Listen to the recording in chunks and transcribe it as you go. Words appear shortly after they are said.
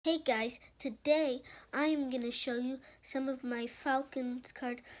Hey guys, today I'm going to show you some of my Falcons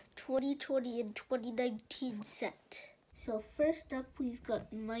card 2020 and 2019 set. So first up we've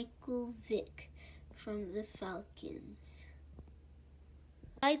got Michael Vick from the Falcons.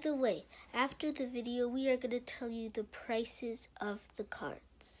 By the way, after the video we are going to tell you the prices of the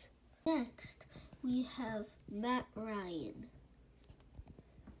cards. Next we have Matt Ryan.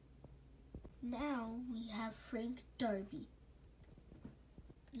 Now we have Frank Darby.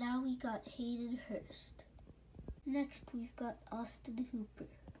 Now we got Hayden Hurst. Next we've got Austin Hooper.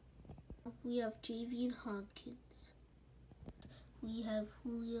 We have Javian Hawkins. We have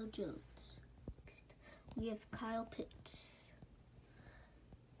Julio Jones. Next we have Kyle Pitts.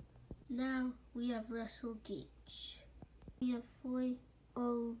 Now we have Russell Gage. We have Foye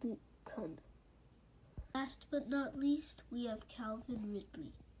Oluokun. Last but not least, we have Calvin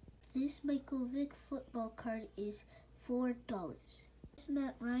Ridley. This Michael Vick football card is $4. This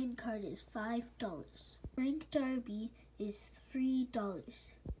Matt Ryan card is $5. Frank Darby is $3.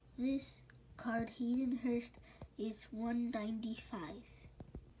 This card Hayden Hurst is $1.95.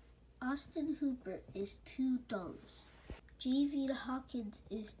 Austin Hooper is $2. Javian Hawkins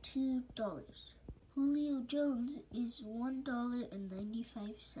is $2. Julio Jones is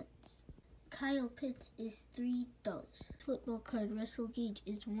 $1.95. Kyle Pitts is $3. Football card Russell Gage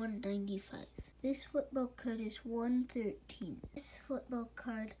is $1.95. This football card is $1.13. This football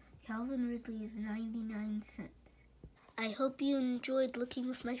card Calvin Ridley is 99 cents. I hope you enjoyed looking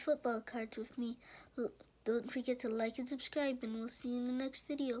with my football cards with me. Don't forget to like and subscribe, and we'll see you in the next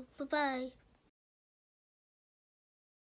video. Bye-bye.